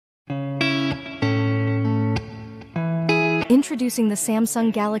Introducing the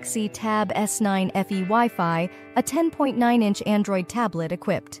Samsung Galaxy Tab S9 FE Wi-Fi, a 10.9-inch Android tablet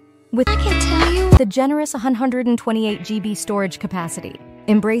equipped with the generous 128 GB storage capacity.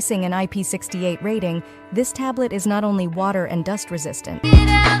 Embracing an IP68 rating, this tablet is not only water and dust resistant,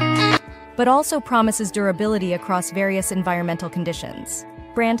 but also promises durability across various environmental conditions.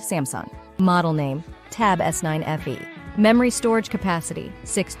 Brand Samsung. Model name Tab S9 FE. Memory storage capacity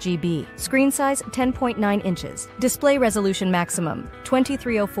 6 GB. Screen size 10.9 inches. Display resolution maximum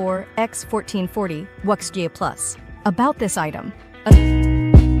 2304 x 1440 WUXGA Plus. About this item.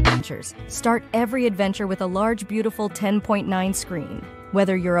 Adventures. Start every adventure with a large, beautiful 10.9 screen.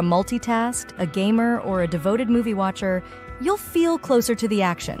 Whether you're a multitasked, a gamer, or a devoted movie watcher, you'll feel closer to the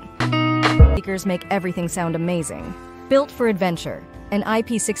action. Speakers make everything sound amazing. Built for adventure, an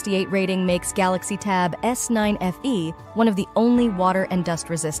IP68 rating makes Galaxy Tab S9 FE one of the only water and dust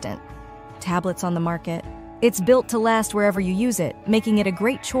resistant tablets on the market. It's built to last wherever you use it, making it a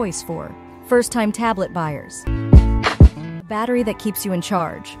great choice for first-time tablet buyers. Battery that keeps you in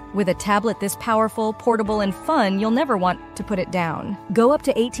charge. With a tablet this powerful, portable, and fun, you'll never want to put it down. Go up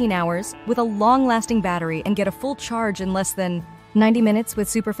to 18 hours with a long-lasting battery and get a full charge in less than 90 minutes with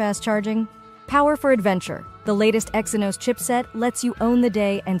super fast charging. Power for adventure. The latest Exynos chipset lets you own the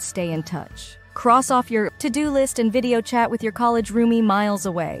day and stay in touch. Cross off your to-do list and video chat with your college roomie miles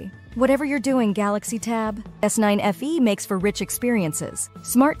away. Whatever you're doing, Galaxy Tab S9 FE makes for rich experiences.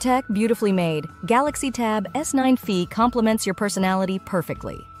 Smart tech, beautifully made. Galaxy Tab S9 FE complements your personality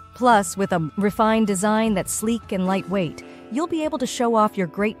perfectly. Plus, with a refined design that's sleek and lightweight, you'll be able to show off your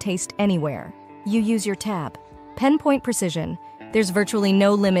great taste anywhere you use your tab. Pen point precision. There's virtually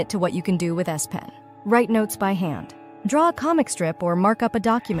no limit to what you can do with S Pen. Write notes by hand. Draw a comic strip or mark up a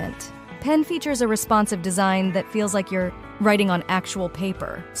document. Pen features a responsive design that feels like you're writing on actual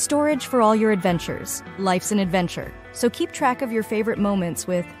paper. Storage for all your adventures. Life's an adventure, so keep track of your favorite moments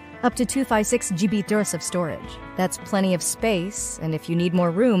with up to 256 GB of storage. That's plenty of space, and if you need more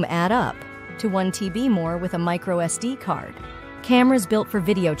room, add up to 1 TB more with a micro SD card. Cameras built for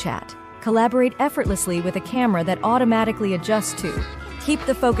video chat. Collaborate effortlessly with a camera that automatically adjusts to keep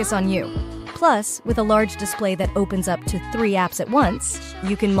the focus on you. Plus, with a large display that opens up to 3 apps at once,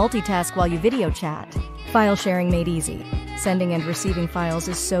 you can multitask while you video chat. File sharing made easy. Sending and receiving files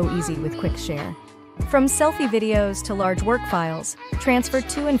is so easy with Quick Share. From selfie videos to large work files, transfer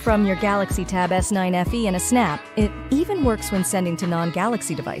to and from your Galaxy Tab S9 FE in a snap. It even works when sending to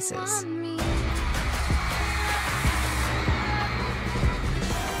non-Galaxy devices.